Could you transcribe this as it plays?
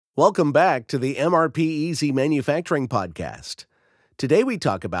Welcome back to the MRP Easy Manufacturing Podcast. Today we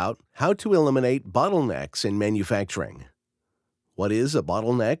talk about how to eliminate bottlenecks in manufacturing. What is a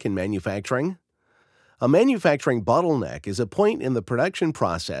bottleneck in manufacturing? A manufacturing bottleneck is a point in the production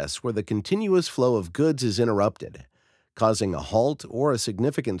process where the continuous flow of goods is interrupted, causing a halt or a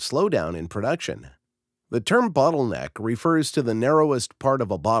significant slowdown in production. The term bottleneck refers to the narrowest part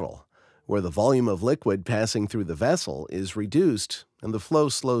of a bottle, where the volume of liquid passing through the vessel is reduced and the flow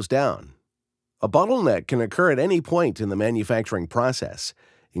slows down. A bottleneck can occur at any point in the manufacturing process,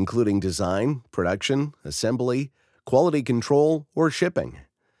 including design, production, assembly, quality control, or shipping.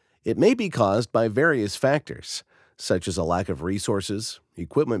 It may be caused by various factors, such as a lack of resources,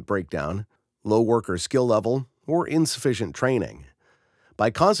 equipment breakdown, low worker skill level, or insufficient training. By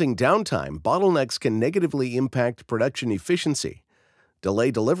causing downtime, bottlenecks can negatively impact production efficiency,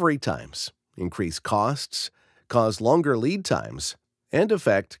 delay delivery times, increase costs, cause longer lead times, and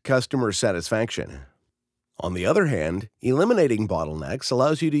affect customer satisfaction. On the other hand, eliminating bottlenecks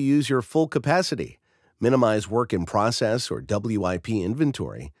allows you to use your full capacity, minimize work in process or WIP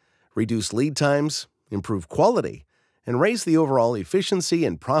inventory, reduce lead times, improve quality, and raise the overall efficiency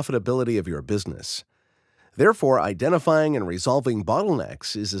and profitability of your business. Therefore, identifying and resolving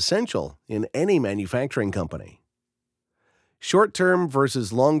bottlenecks is essential in any manufacturing company. Short-term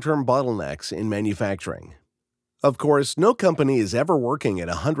versus long-term bottlenecks in manufacturing. Of course, no company is ever working at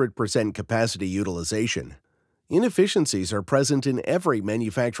 100% capacity utilization. Inefficiencies are present in every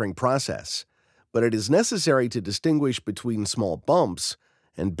manufacturing process, but it is necessary to distinguish between small bumps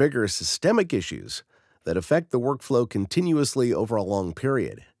and bigger systemic issues that affect the workflow continuously over a long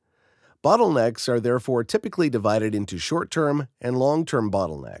period. Bottlenecks are therefore typically divided into short-term and long-term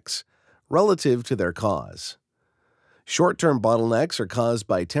bottlenecks, relative to their cause. Short-term bottlenecks are caused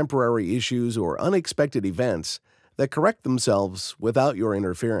by temporary issues or unexpected events that correct themselves without your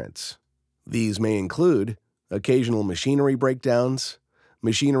interference. These may include occasional machinery breakdowns,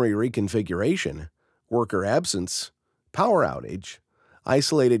 machinery reconfiguration, worker absence, power outage,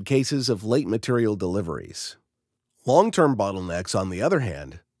 isolated cases of late material deliveries. Long-term bottlenecks, on the other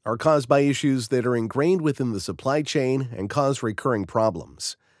hand, are caused by issues that are ingrained within the supply chain and cause recurring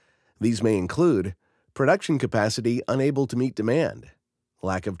problems. These may include production capacity unable to meet demand,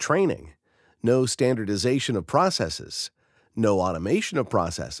 lack of training, no standardization of processes, no automation of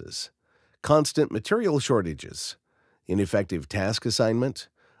processes, constant material shortages, ineffective task assignment,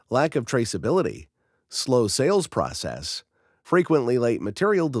 lack of traceability, slow sales process, frequently late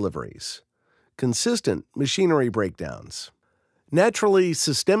material deliveries, consistent machinery breakdowns. Naturally,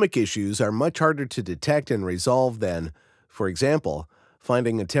 systemic issues are much harder to detect and resolve than, for example,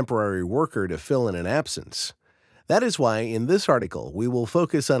 finding a temporary worker to fill in an absence. That is why, in this article, we will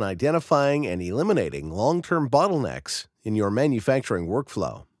focus on identifying and eliminating long-term bottlenecks in your manufacturing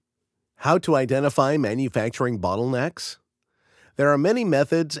workflow. How to identify manufacturing bottlenecks? There are many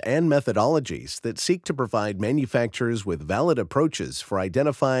methods and methodologies that seek to provide manufacturers with valid approaches for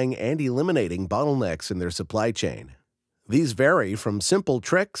identifying and eliminating bottlenecks in their supply chain. These vary from simple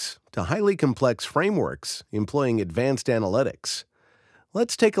tricks to highly complex frameworks employing advanced analytics.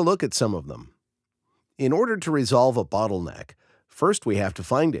 Let's take a look at some of them. In order to resolve a bottleneck, first we have to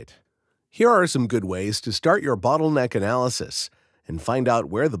find it. Here are some good ways to start your bottleneck analysis and find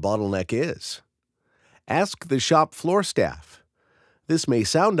out where the bottleneck is. Ask the shop floor staff. This may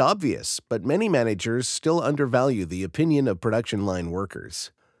sound obvious, but many managers still undervalue the opinion of production line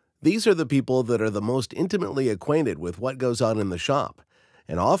workers. These are the people that are the most intimately acquainted with what goes on in the shop,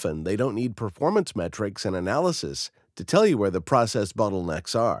 and often they don't need performance metrics and analysis to tell you where the process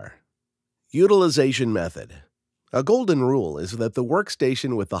bottlenecks are. Utilization method. A golden rule is that the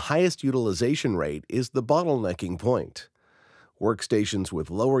workstation with the highest utilization rate is the bottlenecking point. Workstations with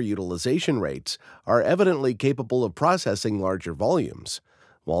lower utilization rates are evidently capable of processing larger volumes,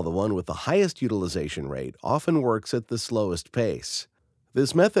 while the one with the highest utilization rate often works at the slowest pace.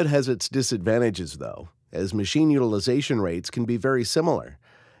 This method has its disadvantages, though, as machine utilization rates can be very similar,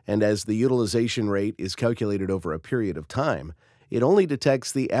 and as the utilization rate is calculated over a period of time, it only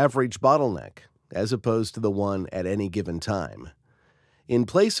detects the average bottleneck, as opposed to the one at any given time. In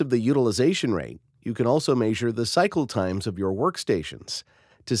place of the utilization rate, you can also measure the cycle times of your workstations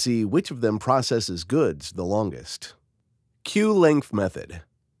to see which of them processes goods the longest. Queue length method.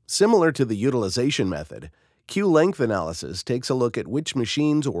 Similar to the utilization method, queue length analysis takes a look at which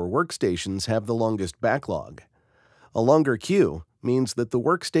machines or workstations have the longest backlog. A longer queue means that the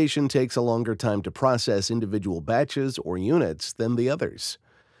workstation takes a longer time to process individual batches or units than the others.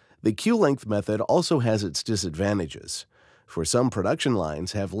 The queue length method also has its disadvantages, for some production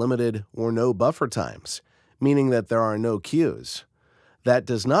lines have limited or no buffer times, meaning that there are no queues. That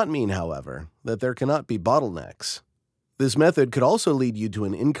does not mean, however, that there cannot be bottlenecks. This method could also lead you to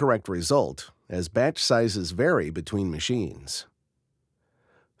an incorrect result, as batch sizes vary between machines.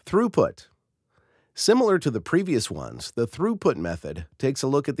 Throughput. Similar to the previous ones, the throughput method takes a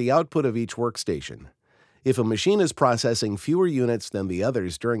look at the output of each workstation. If a machine is processing fewer units than the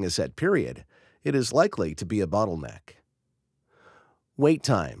others during a set period, it is likely to be a bottleneck. Wait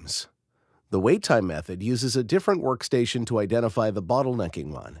times. The wait time method uses a different workstation to identify the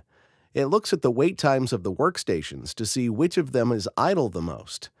bottlenecking one. It looks at the wait times of the workstations to see which of them is idle the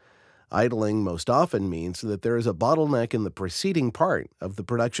most. Idling most often means that there is a bottleneck in the preceding part of the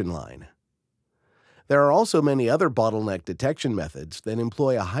production line. There are also many other bottleneck detection methods that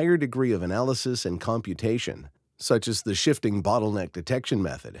employ a higher degree of analysis and computation, such as the shifting bottleneck detection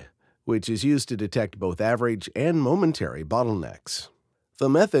method, which is used to detect both average and momentary bottlenecks. The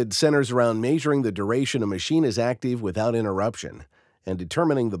method centers around measuring the duration a machine is active without interruption and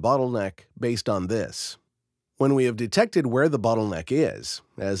determining the bottleneck based on this. When we have detected where the bottleneck is,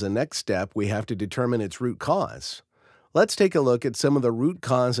 as a next step we have to determine its root cause. Let's take a look at some of the root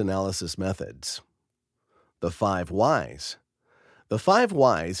cause analysis methods. The 5 whys. The 5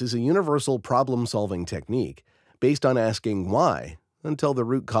 whys is a universal problem-solving technique based on asking why until the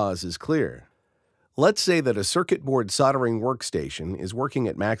root cause is clear. Let's say that a circuit board soldering workstation is working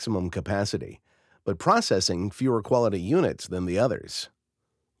at maximum capacity, but processing fewer quality units than the others.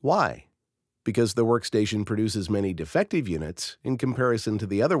 Why? Because the workstation produces many defective units in comparison to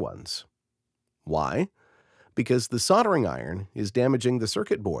the other ones. Why? Because the soldering iron is damaging the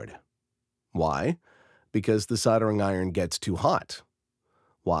circuit board. Why? Because the soldering iron gets too hot.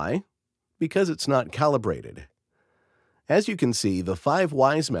 Why? Because it's not calibrated. As you can see, the 5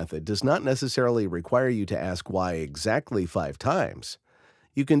 whys method does not necessarily require you to ask why exactly 5 times.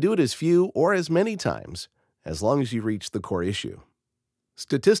 You can do it as few or as many times, as long as you reach the core issue.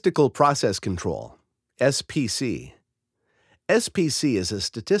 Statistical Process Control, SPC. SPC is a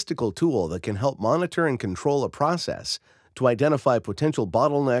statistical tool that can help monitor and control a process to identify potential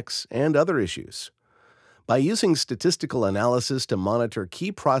bottlenecks and other issues. By using statistical analysis to monitor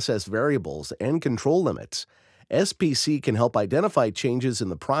key process variables and control limits, SPC can help identify changes in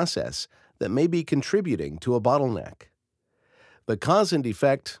the process that may be contributing to a bottleneck. The cause and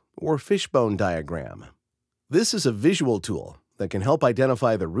effect, or fishbone diagram. This is a visual tool that can help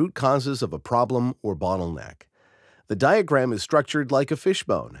identify the root causes of a problem or bottleneck. The diagram is structured like a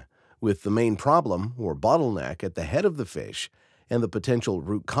fishbone, with the main problem or bottleneck at the head of the fish and the potential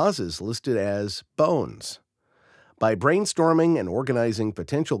root causes listed as bones. By brainstorming and organizing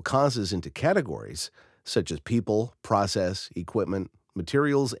potential causes into categories, such as people, process, equipment,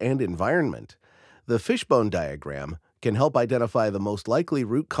 materials, and environment, the fishbone diagram can help identify the most likely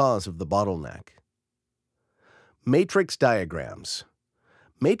root cause of the bottleneck. Matrix diagrams.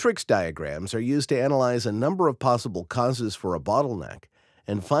 Matrix diagrams are used to analyze a number of possible causes for a bottleneck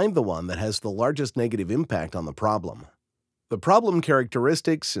and find the one that has the largest negative impact on the problem. The problem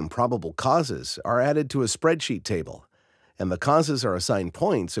characteristics and probable causes are added to a spreadsheet table, and the causes are assigned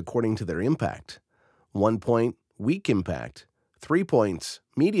points according to their impact. 1 point, weak impact; 3 points,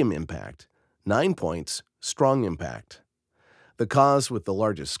 medium impact; 9 points, strong impact. The cause with the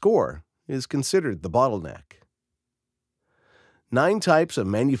largest score is considered the bottleneck. 9 types of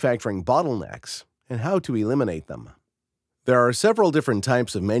manufacturing bottlenecks and how to eliminate them. There are several different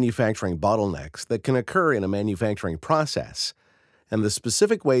types of manufacturing bottlenecks that can occur in a manufacturing process, and the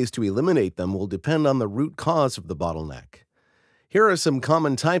specific ways to eliminate them will depend on the root cause of the bottleneck. Here are some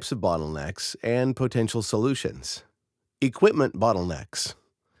common types of bottlenecks and potential solutions. Equipment bottlenecks.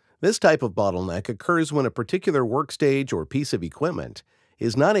 This type of bottleneck occurs when a particular workstage or piece of equipment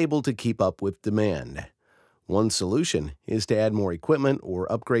is not able to keep up with demand. One solution is to add more equipment or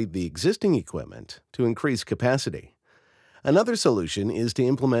upgrade the existing equipment to increase capacity. Another solution is to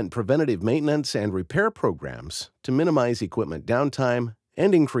implement preventative maintenance and repair programs to minimize equipment downtime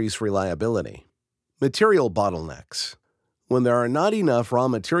and increase reliability. Material bottlenecks. When there are not enough raw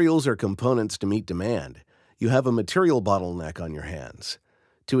materials or components to meet demand, you have a material bottleneck on your hands.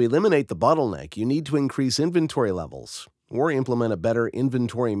 To eliminate the bottleneck, you need to increase inventory levels or implement a better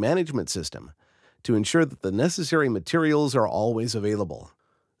inventory management system to ensure that the necessary materials are always available.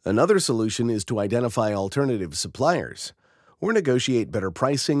 Another solution is to identify alternative suppliers or negotiate better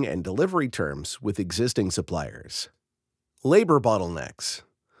pricing and delivery terms with existing suppliers. Labor bottlenecks.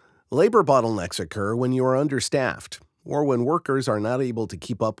 Labor bottlenecks occur when you are understaffed or when workers are not able to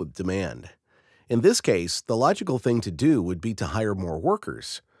keep up with demand. In this case, the logical thing to do would be to hire more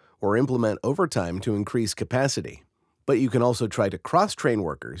workers or implement overtime to increase capacity. But you can also try to cross-train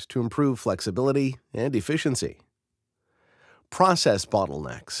workers to improve flexibility and efficiency. Process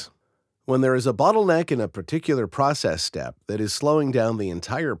bottlenecks. When there is a bottleneck in a particular process step that is slowing down the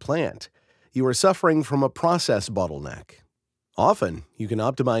entire plant, you are suffering from a process bottleneck. Often, you can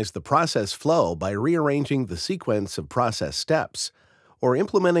optimize the process flow by rearranging the sequence of process steps or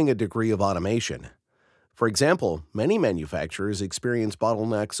implementing a degree of automation. For example, many manufacturers experience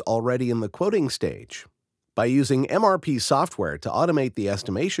bottlenecks already in the quoting stage. By using MRP software to automate the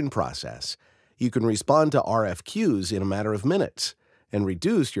estimation process, you can respond to RFQs in a matter of minutes and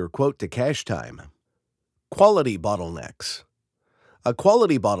reduce your quote-to-cash time. Quality bottlenecks. A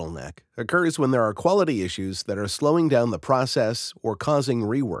quality bottleneck occurs when there are quality issues that are slowing down the process or causing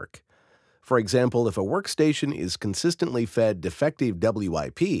rework. For example, if a workstation is consistently fed defective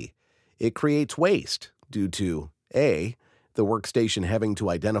WIP, it creates waste due to A, the workstation having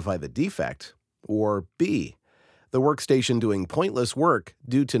to identify the defect, or B, the workstation doing pointless work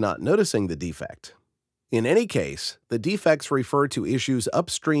due to not noticing the defect. In any case, the defects refer to issues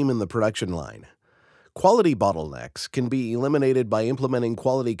upstream in the production line. Quality bottlenecks can be eliminated by implementing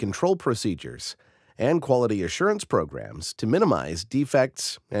quality control procedures and quality assurance programs to minimize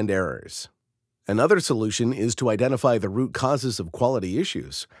defects and errors. Another solution is to identify the root causes of quality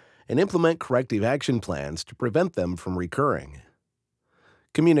issues and implement corrective action plans to prevent them from recurring.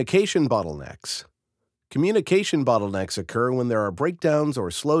 Communication bottlenecks. Communication bottlenecks occur when there are breakdowns or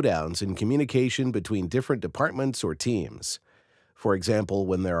slowdowns in communication between different departments or teams. For example,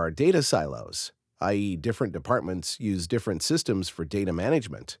 when there are data silos, i.e., different departments use different systems for data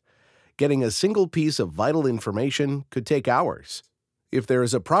management. Getting a single piece of vital information could take hours. If there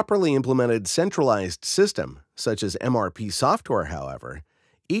is a properly implemented centralized system, such as MRP software, however,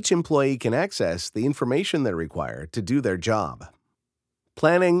 each employee can access the information they require to do their job.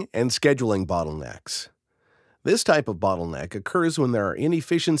 Planning and scheduling bottlenecks. This type of bottleneck occurs when there are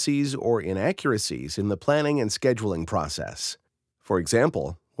inefficiencies or inaccuracies in the planning and scheduling process. For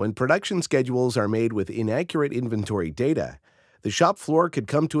example, when production schedules are made with inaccurate inventory data, the shop floor could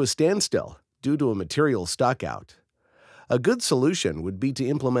come to a standstill due to a material stockout. A good solution would be to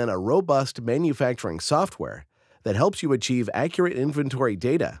implement a robust manufacturing software that helps you achieve accurate inventory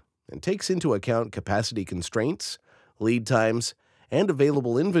data and takes into account capacity constraints, lead times, and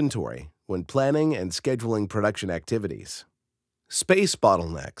available inventory when planning and scheduling production activities. Space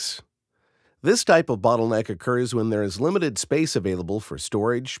bottlenecks. This type of bottleneck occurs when there is limited space available for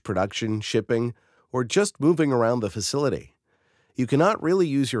storage, production, shipping, or just moving around the facility. You cannot really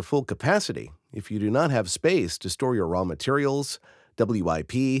use your full capacity if you do not have space to store your raw materials,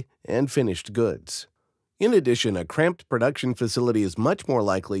 WIP, and finished goods. In addition, a cramped production facility is much more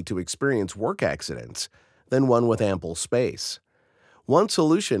likely to experience work accidents than one with ample space. One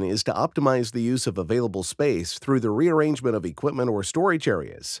solution is to optimize the use of available space through the rearrangement of equipment or storage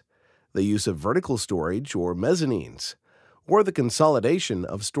areas, the use of vertical storage or mezzanines, or the consolidation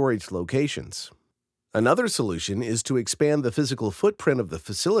of storage locations. Another solution is to expand the physical footprint of the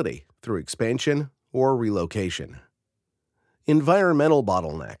facility through expansion or relocation. Environmental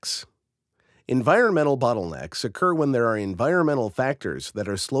bottlenecks. Environmental bottlenecks occur when there are environmental factors that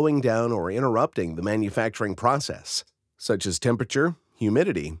are slowing down or interrupting the manufacturing process, such as temperature,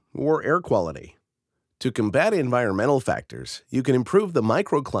 humidity, or air quality. To combat environmental factors, you can improve the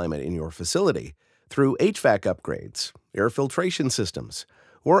microclimate in your facility through HVAC upgrades, air filtration systems,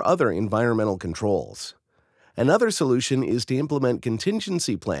 or other environmental controls. Another solution is to implement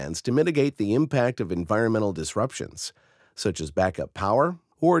contingency plans to mitigate the impact of environmental disruptions, such as backup power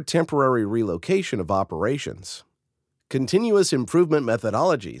or temporary relocation of operations. Continuous improvement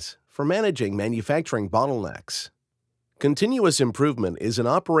methodologies for managing manufacturing bottlenecks. Continuous improvement is an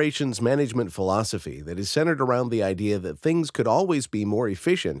operations management philosophy that is centered around the idea that things could always be more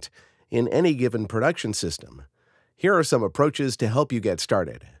efficient in any given production system. Here are some approaches to help you get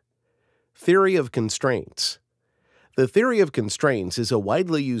started. Theory of constraints. The theory of constraints is a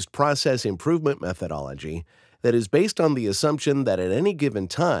widely used process improvement methodology that is based on the assumption that at any given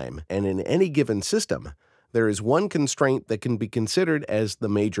time and in any given system, there is one constraint that can be considered as the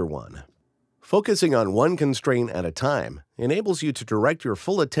major one. Focusing on one constraint at a time enables you to direct your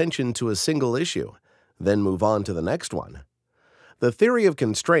full attention to a single issue, then move on to the next one. The theory of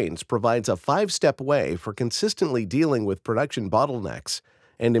constraints provides a 5-step way for consistently dealing with production bottlenecks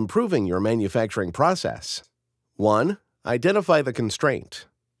and improving your manufacturing process. 1. Identify the constraint.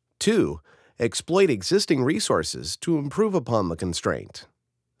 2. Exploit existing resources to improve upon the constraint.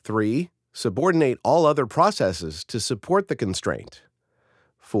 3. Subordinate all other processes to support the constraint.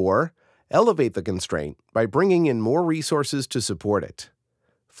 4. Elevate the constraint by bringing in more resources to support it.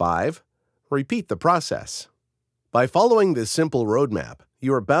 5. Repeat the process. By following this simple roadmap,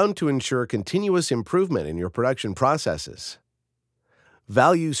 you are bound to ensure continuous improvement in your production processes.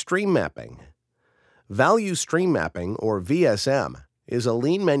 Value stream mapping. Value stream mapping, or VSM, is a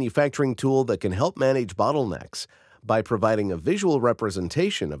lean manufacturing tool that can help manage bottlenecks by providing a visual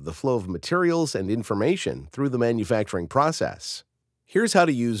representation of the flow of materials and information through the manufacturing process. Here's how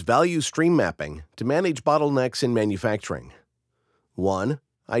to use value stream mapping to manage bottlenecks in manufacturing. 1.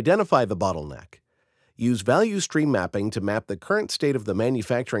 Identify the bottleneck. Use value stream mapping to map the current state of the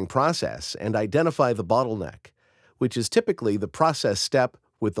manufacturing process and identify the bottleneck, which is typically the process step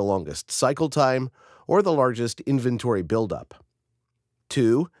with the longest cycle time or the largest inventory buildup.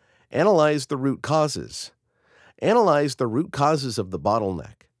 2. Analyze the root causes. Analyze the root causes of the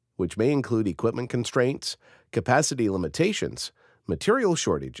bottleneck, which may include equipment constraints, capacity limitations, material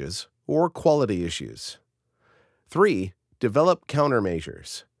shortages, or quality issues. 3. Develop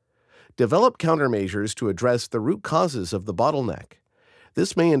countermeasures. Develop countermeasures to address the root causes of the bottleneck.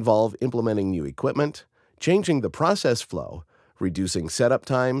 This may involve implementing new equipment, changing the process flow, reducing setup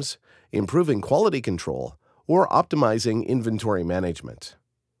times, improving quality control, or optimizing inventory management.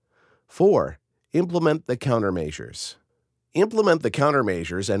 4. Implement the countermeasures. Implement the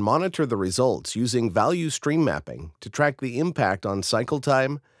countermeasures and monitor the results using value stream mapping to track the impact on cycle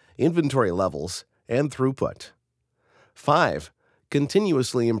time, inventory levels, and throughput. 5.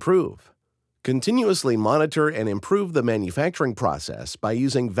 Continuously improve. Continuously monitor and improve the manufacturing process by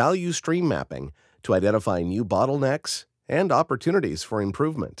using value stream mapping to identify new bottlenecks and opportunities for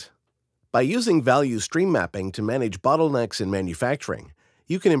improvement. By using value stream mapping to manage bottlenecks in manufacturing,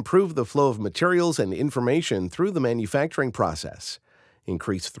 you can improve the flow of materials and information through the manufacturing process,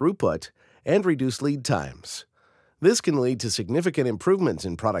 increase throughput, and reduce lead times. This can lead to significant improvements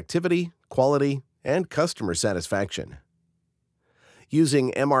in productivity, quality, and customer satisfaction.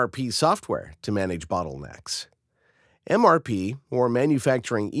 Using MRP software to manage bottlenecks. MRP, or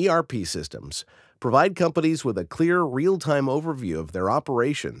manufacturing ERP systems, provide companies with a clear, real-time overview of their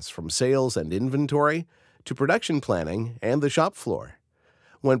operations from sales and inventory to production planning and the shop floor.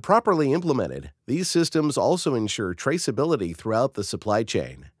 When properly implemented, these systems also ensure traceability throughout the supply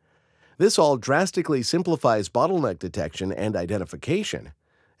chain. This all drastically simplifies bottleneck detection and identification,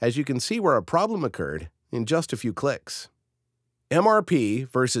 as you can see where a problem occurred in just a few clicks. MRP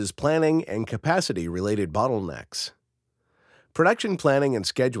versus planning and capacity-related bottlenecks. Production planning and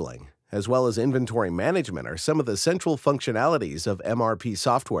scheduling, as well as inventory management, are some of the central functionalities of MRP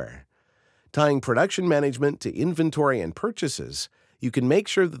software. Tying production management to inventory and purchases, you can make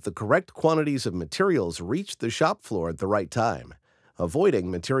sure that the correct quantities of materials reach the shop floor at the right time,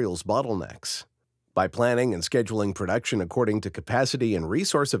 avoiding materials bottlenecks. By planning and scheduling production according to capacity and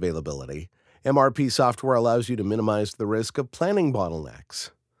resource availability, MRP software allows you to minimize the risk of planning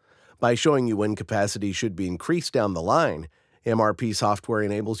bottlenecks. By showing you when capacity should be increased down the line, MRP software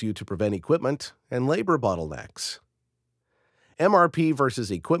enables you to prevent equipment and labor bottlenecks. MRP versus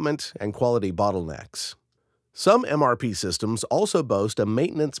equipment and quality bottlenecks. Some MRP systems also boast a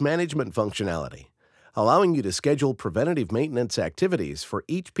maintenance management functionality, allowing you to schedule preventative maintenance activities for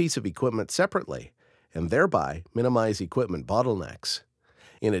each piece of equipment separately, and thereby minimize equipment bottlenecks.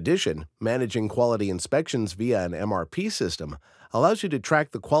 In addition, managing quality inspections via an MRP system allows you to track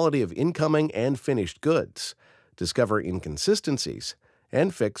the quality of incoming and finished goods, discover inconsistencies,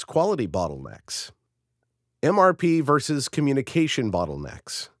 and fix quality bottlenecks. MRP versus communication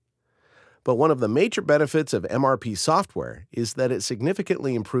bottlenecks. But one of the major benefits of MRP software is that it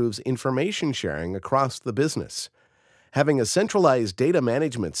significantly improves information sharing across the business. Having a centralized data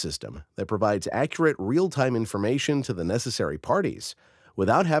management system that provides accurate real-time information to the necessary parties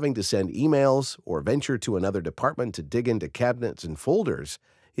without having to send emails or venture to another department to dig into cabinets and folders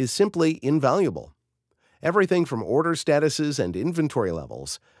is simply invaluable. Everything from order statuses and inventory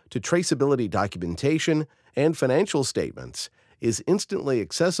levels to traceability documentation and financial statements is instantly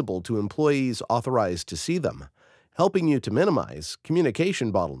accessible to employees authorized to see them, helping you to minimize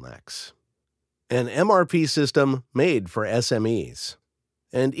communication bottlenecks. An MRP system made for SMEs.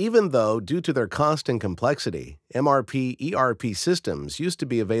 And even though, due to their cost and complexity, MRP ERP systems used to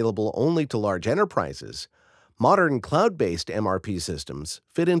be available only to large enterprises, modern cloud-based MRP systems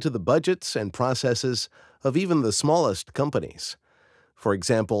fit into the budgets and processes of even the smallest companies. For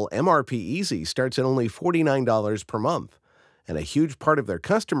example, MRP Easy starts at only $49 per month, and a huge part of their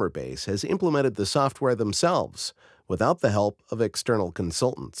customer base has implemented the software themselves without the help of external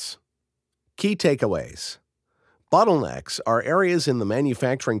consultants. Key takeaways. Bottlenecks are areas in the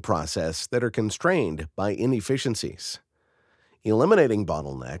manufacturing process that are constrained by inefficiencies. Eliminating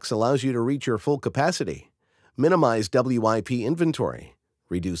bottlenecks allows you to reach your full capacity, minimize WIP inventory,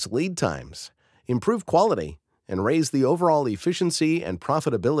 reduce lead times, improve quality, and raise the overall efficiency and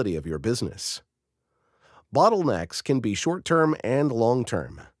profitability of your business. Bottlenecks can be short-term and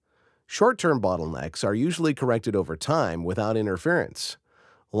long-term. Short-term bottlenecks are usually corrected over time without interference.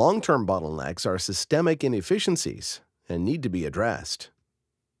 Long-term bottlenecks are systemic inefficiencies and need to be addressed.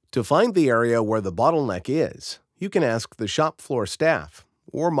 To find the area where the bottleneck is, you can ask the shop floor staff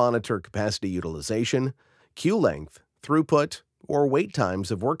or monitor capacity utilization, queue length, throughput, or wait times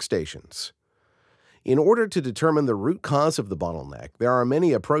of workstations. In order to determine the root cause of the bottleneck, there are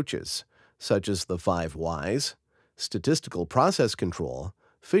many approaches, such as the 5 whys, statistical process control,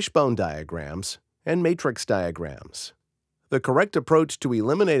 fishbone diagrams, and matrix diagrams. The correct approach to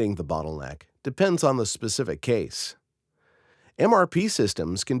eliminating the bottleneck depends on the specific case. MRP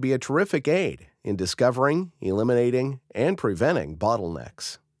systems can be a terrific aid in discovering, eliminating, and preventing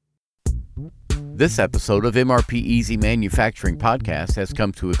bottlenecks. This episode of MRP Easy Manufacturing Podcast has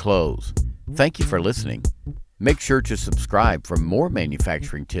come to a close. Thank you for listening. Make sure to subscribe for more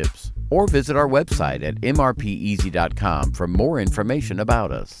manufacturing tips or visit our website at mrpeasy.com for more information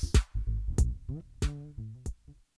about us.